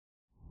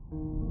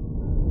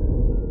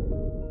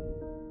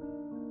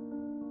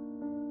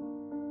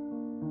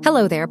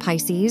Hello there,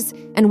 Pisces,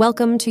 and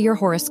welcome to your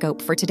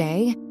horoscope for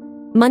today,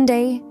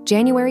 Monday,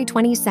 January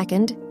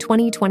 22nd,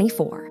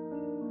 2024.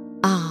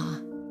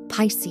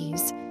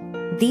 Pisces.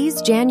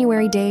 These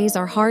January days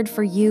are hard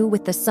for you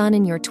with the sun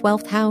in your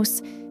 12th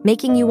house,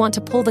 making you want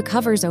to pull the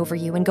covers over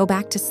you and go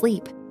back to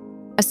sleep.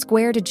 A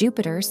square to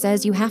Jupiter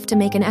says you have to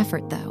make an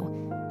effort, though,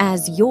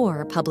 as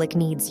your public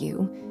needs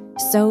you,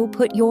 so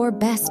put your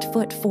best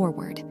foot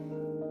forward.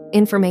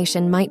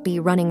 Information might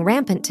be running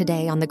rampant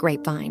today on the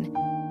grapevine,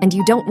 and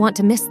you don't want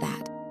to miss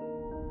that.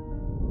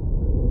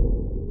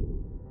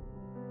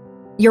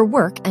 Your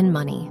work and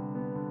money.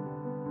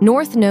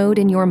 North Node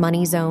in your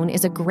money zone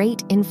is a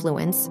great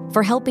influence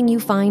for helping you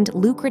find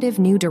lucrative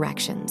new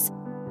directions.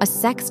 A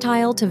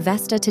sextile to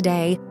Vesta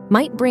today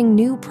might bring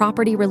new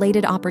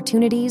property-related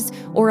opportunities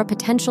or a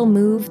potential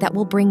move that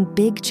will bring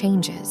big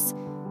changes.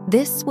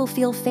 This will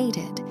feel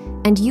fated,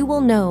 and you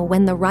will know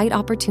when the right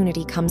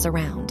opportunity comes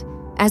around,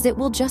 as it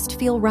will just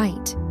feel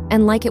right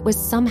and like it was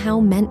somehow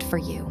meant for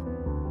you.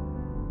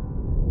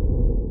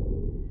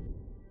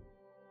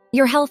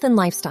 Your health and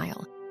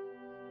lifestyle.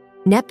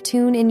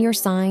 Neptune in your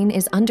sign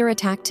is under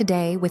attack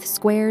today with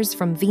squares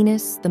from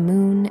Venus, the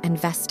Moon, and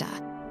Vesta.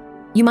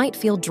 You might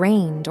feel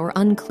drained or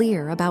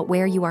unclear about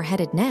where you are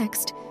headed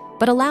next,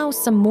 but allow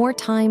some more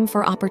time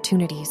for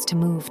opportunities to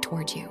move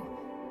toward you.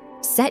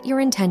 Set your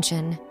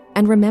intention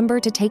and remember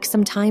to take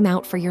some time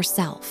out for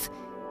yourself.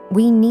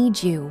 We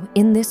need you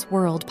in this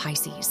world,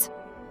 Pisces.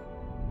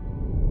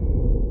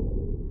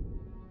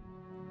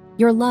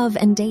 Your love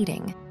and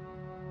dating.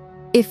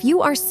 If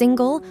you are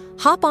single,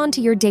 hop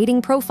onto your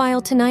dating profile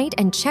tonight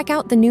and check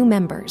out the new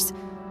members.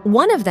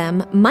 One of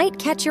them might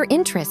catch your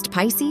interest,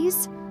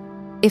 Pisces.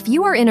 If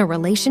you are in a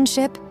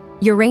relationship,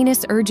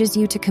 Uranus urges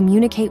you to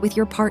communicate with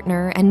your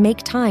partner and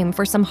make time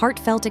for some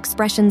heartfelt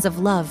expressions of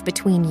love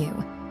between you.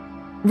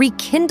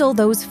 Rekindle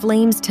those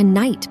flames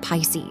tonight,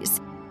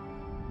 Pisces.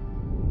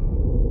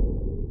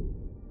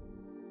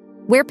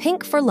 Wear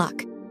pink for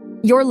luck.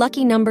 Your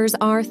lucky numbers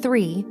are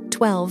 3,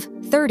 12,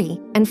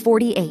 30, and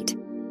 48.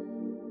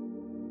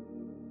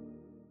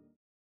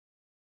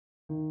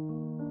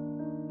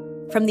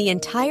 From the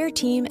entire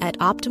team at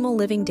Optimal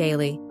Living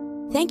Daily,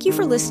 thank you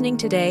for listening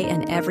today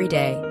and every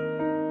day.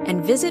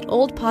 And visit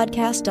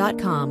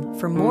oldpodcast.com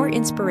for more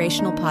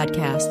inspirational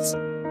podcasts.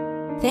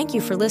 Thank you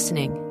for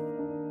listening.